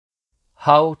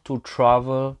how to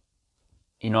travel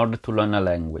in order to learn a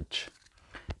language.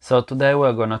 So today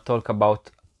we're gonna talk about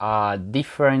a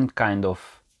different kind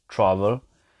of travel.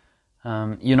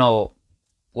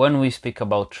 When we speak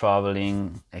about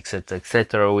traveling, etc.,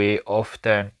 etc., we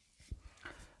often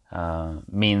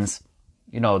means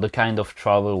the kind of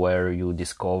travel where you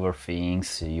discover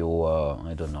things, you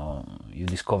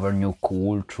discover new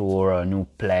culture, a new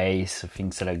place,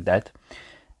 things like that.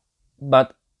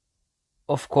 But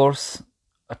of course,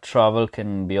 a travel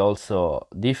can be also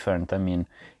different. I mean,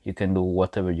 you can do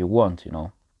whatever you want,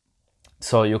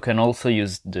 So you can also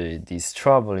use this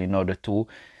travel in order to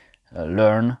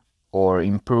learn or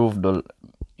improve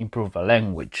a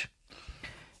language.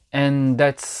 And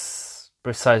that's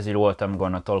precisely what I'm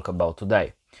gonna talk about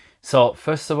today. So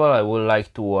first of all, I would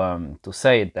like to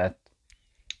say that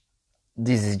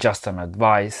this is just an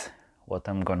advice. What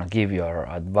I'm gonna give you are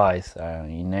advice.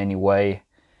 In any way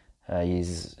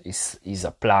is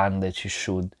a plan that you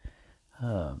should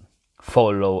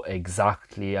follow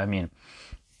exactly. I mean,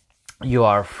 you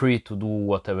are free to do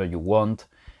whatever you want.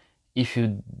 If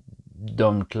you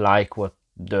don't like what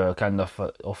the kind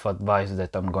of advice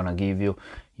that I'm gonna give you,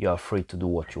 you are free to do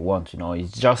what you want.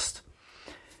 It's just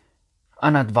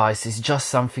an advice. It's just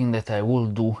something that I will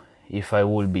do if I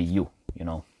will be you.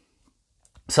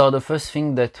 So the first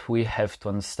thing that we have to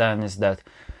understand is that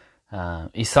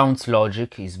it sounds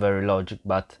logic, it's very logic,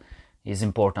 but it's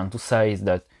important to say is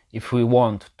that if we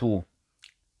want to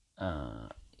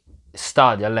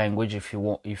study a language, if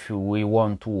we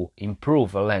want to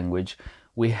improve a language,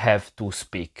 we have to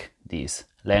speak this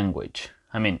language.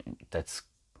 I mean, that's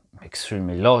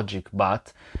extremely logic,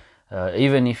 but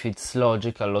even if it's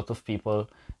logic, a lot of people,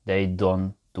 they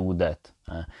don't do that.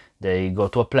 They go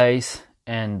to a place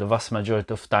and the vast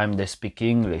majority of time they speak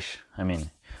English. I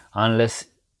mean, unless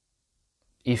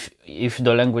if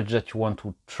the language that you want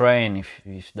to train,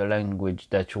 if the language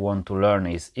that you want to learn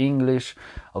is English,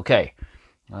 okay,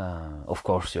 of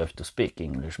course you have to speak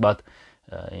English. But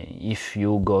if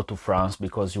you go to France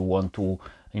because you want to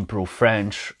improve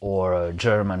French, or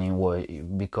Germany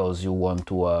because you want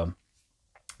to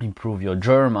improve your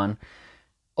German,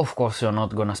 of course you're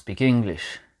not gonna speak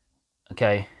English.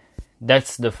 Okay,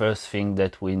 that's the first thing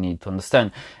that we need to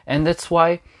understand. And that's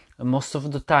why most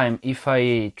of the time, if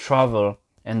I travel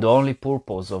and the only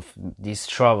purpose of this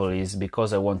travel is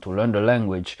because I want to learn the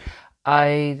language,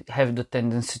 I have the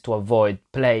tendency to avoid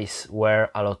place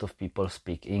where a lot of people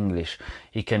speak English.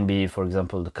 It can be, for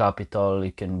example, the capital.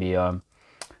 It can be a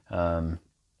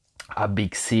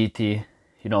big city,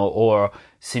 or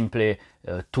simply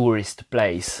a tourist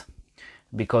place,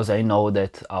 because I know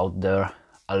that out there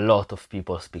a lot of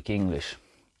people speak English,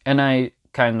 and I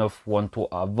kind of want to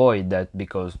avoid that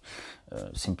because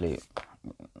simply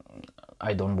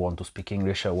I don't want to speak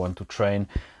English. I want to train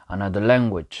another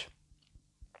language.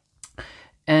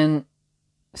 And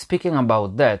speaking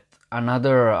about that,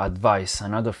 another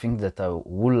thing that I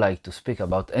would like to speak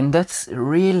about, and that's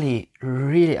really,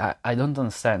 I don't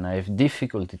understand. I have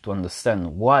difficulty to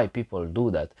understand why people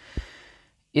do that,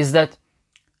 is that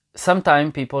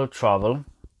sometimes people travel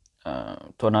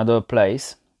to another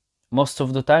place. Most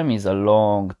of the time is a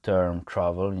long-term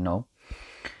travel,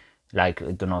 like,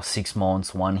 6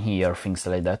 months, 1 year, things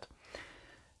like that.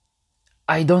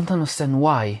 I don't understand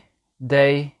why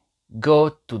they go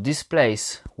to this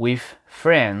place with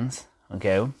friends,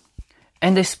 okay,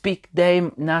 and they speak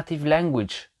their native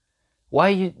language.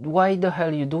 Why the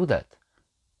hell you do that?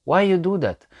 Why you do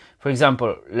that? For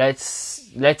example, let's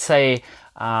say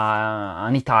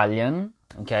an Italian,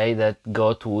 okay, that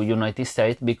go to United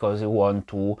States because he want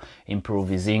to improve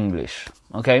his English,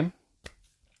 okay.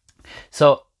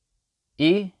 So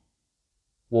he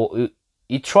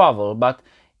travel, but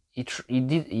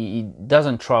he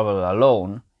doesn't travel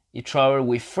alone. He travel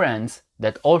with friends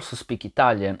that also speak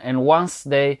Italian, and once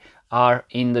they are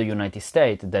in the United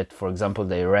States, that, for example,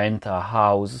 they rent a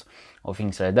house or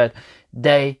things like that,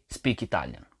 they speak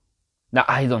Italian. Now,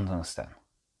 I don't understand.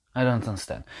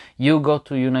 You go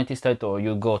to United States, or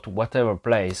you go to whatever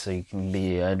place. It can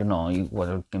be, I don't know, it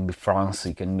can be France,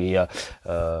 it can be, I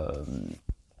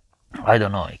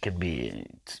don't know, it can be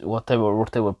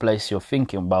whatever place you're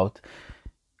thinking about.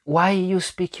 Why you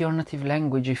speak your native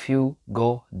language if you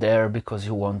go there because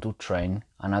you want to train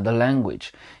another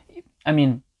language? I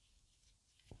mean,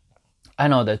 I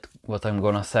know that what I'm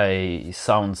gonna say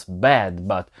sounds bad,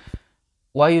 but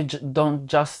why you don't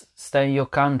just stay in your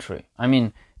country? I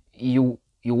mean, you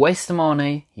waste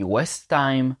money, you waste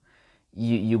time,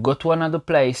 you go to another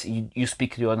place, you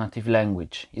speak your native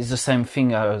language. It's the same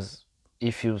thing as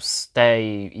if you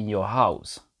stay in your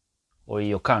house or in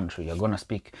your country. You're gonna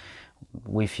speak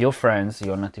with your friends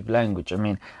your native language. I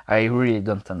mean, I really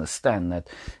don't understand that.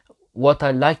 What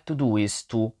I like to do is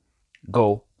to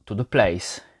go to the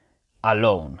place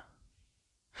alone.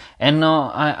 And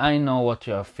no, I know what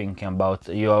you are thinking about.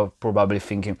 You are probably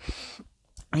thinking,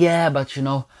 yeah, but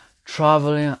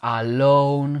traveling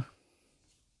alone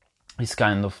is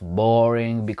kind of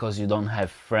boring because you don't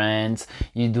have friends,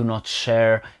 you do not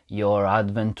share your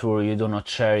adventure, you do not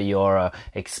share your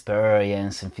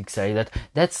experience and things like that.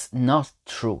 That's not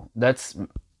true. That's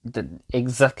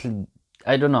exactly,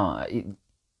 I don't know.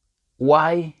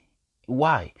 Why?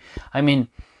 I mean,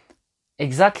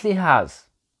 exactly as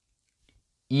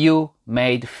you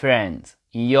made friends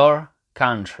in your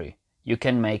country, you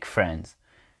can make friends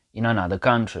in another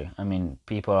country. I mean,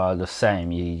 people are the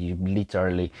same. You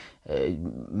literally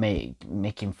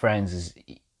making friends is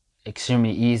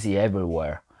extremely easy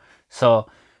everywhere. So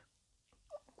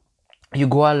you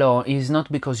go alone. It's not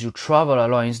because you travel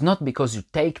alone. It's not because you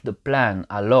take the plan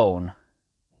alone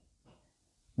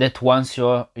that once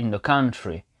you're in the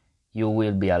country you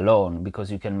will be alone,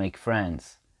 because you can make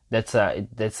friends. That's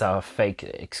a fake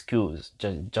excuse,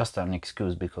 just an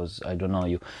excuse, because I don't know,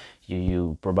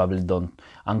 you probably don't,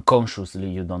 unconsciously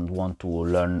you don't want to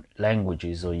learn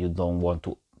languages, or you don't want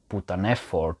to put an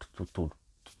effort to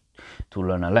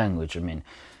learn a language. I mean,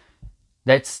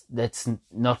 that's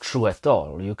not true at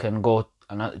all. You can go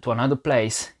to another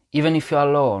place even if you're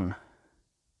alone.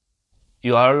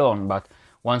 You are alone, but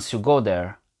once you go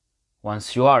there,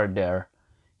 once you are there,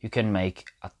 you can make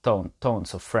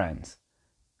tons of friends.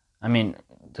 I mean,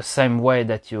 the same way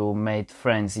that you made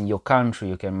friends in your country,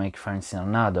 you can make friends in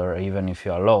another, even if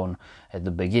you're alone at the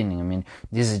beginning. I mean,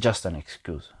 this is just an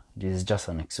excuse. This is just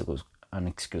an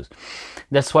excuse.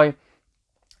 That's why,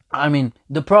 I mean,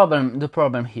 the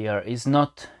problem here is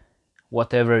not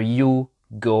whatever you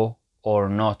go or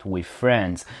not with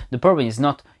friends. The problem is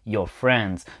not your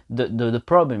friends. The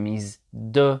problem is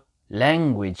the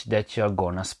language that you're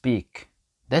gonna speak.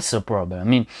 That's the problem. I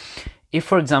mean, if,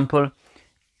 for example,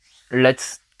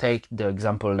 let's take the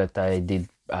example that I did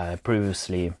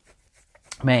previously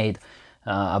made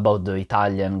about the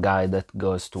Italian guy that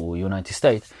goes to United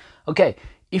States. Okay,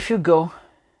 if you go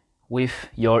with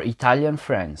your Italian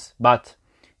friends, but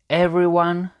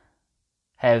everyone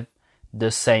have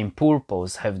the same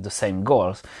purpose, have the same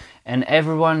goals, and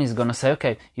everyone is gonna say,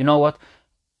 okay, you know what?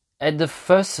 At the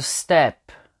first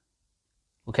step,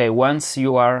 okay, once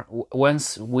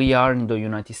we are in the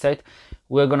United States,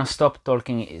 we're gonna stop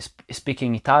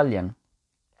speaking Italian.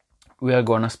 We are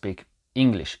gonna speak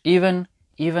English, even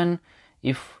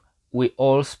if we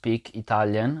all speak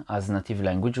Italian as native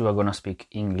language. We are gonna speak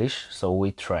English, so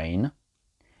we train.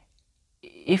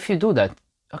 If you do that,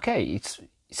 okay,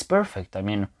 it's perfect. I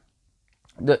mean,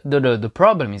 the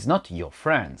problem is not your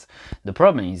friends. The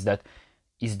problem is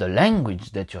the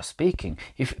language that you're speaking.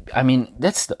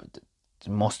 That's the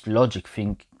most logic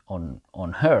thing on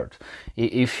earth.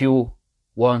 If you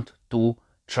want to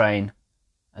train,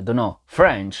 I don't know,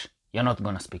 French, you're not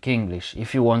gonna speak English.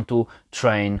 If you want to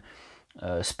train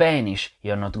Spanish,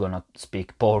 you're not gonna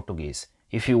speak Portuguese.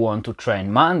 If you want to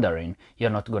train Mandarin, you're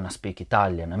not gonna speak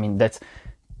Italian. I mean, that's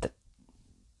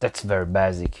very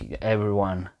basic.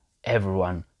 Everyone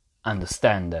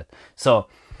understand that. So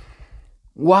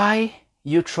why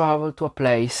you travel to a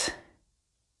place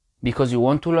because you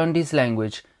want to learn this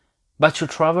language, but you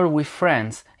travel with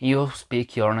friends, you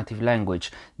speak your native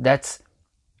language? That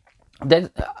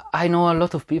I know a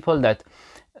lot of people that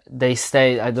they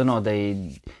stay, I don't know,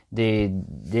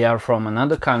 they are from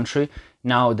another country,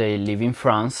 now they live in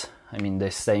France. I mean, they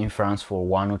stay in France for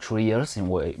 1 or 2 years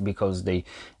because they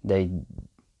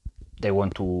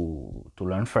want to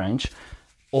learn French,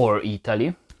 or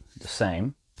Italy, the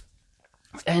same.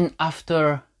 And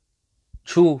after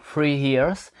 2-3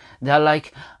 years, they're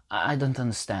like, I don't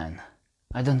understand.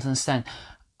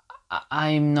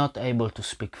 I'm not able to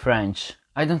speak French.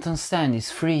 I don't understand.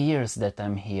 It's 3 years that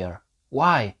I'm here.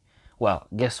 Why? Well,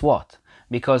 guess what?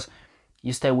 Because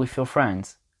you stay with your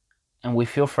friends, and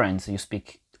with your friends you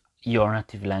speak your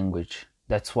native language.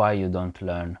 That's why you don't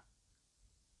learn.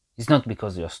 It's not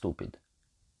because you're stupid.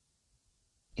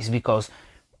 It's because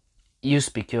you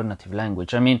speak your native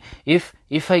language. I mean, if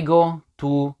I go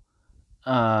to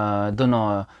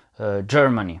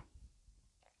Germany,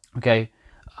 okay,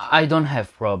 I don't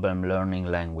have problem learning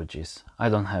languages. I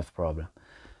don't have problem.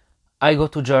 I go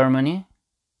to Germany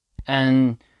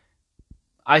and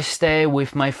I stay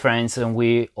with my friends and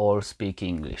we all speak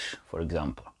English, for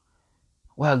example.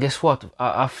 Well, guess what?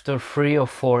 After 3 or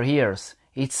 4 years,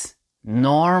 it's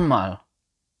normal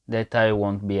that I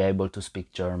won't be able to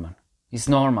speak German. It's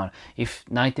normal if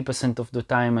 90% of the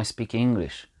time I speak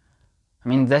English. I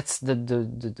mean, that's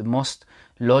the most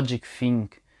logic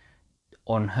thing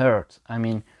on earth. I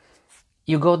mean,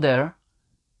 you go there,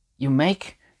 you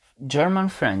make German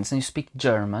friends and you speak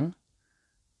German.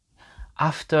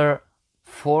 After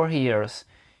 4 years,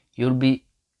 you'll be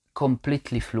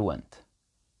completely fluent.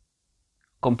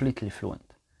 Completely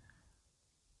fluent.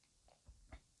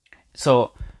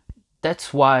 So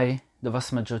that's why the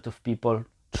vast majority of people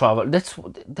travel.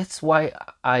 That's why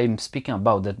I'm speaking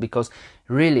about that, because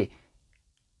really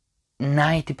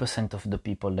 90% of the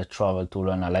people that travel to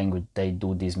learn a language, they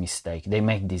do this mistake. They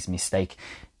make this mistake.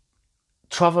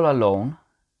 Travel alone,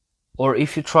 or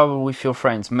if you travel with your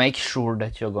friends, make sure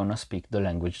that you're gonna speak the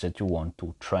language that you want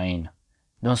to train.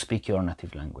 Don't speak your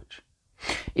native language.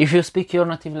 If you speak your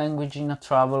native language in a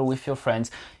travel with your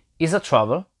friends, it's a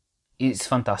travel, it's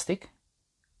fantastic,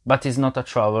 but it's not a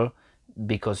travel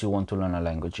because you want to learn a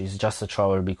language. It's just a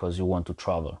travel because you want to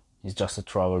travel. It's just a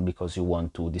travel because you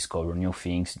want to discover new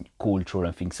things, culture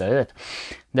and things like that.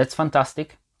 That's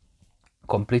fantastic,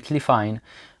 completely fine,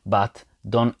 but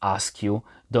don't ask you,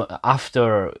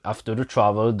 after the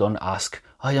travel, don't ask,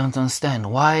 I don't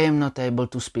understand, why I'm not able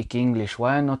to speak English,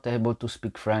 why I'm not able to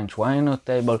speak French, why I'm not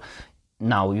able...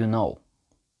 Now you know.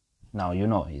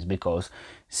 It's because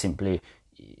simply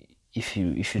if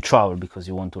you travel because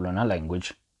you want to learn a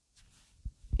language,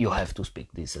 you have to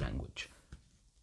speak this language.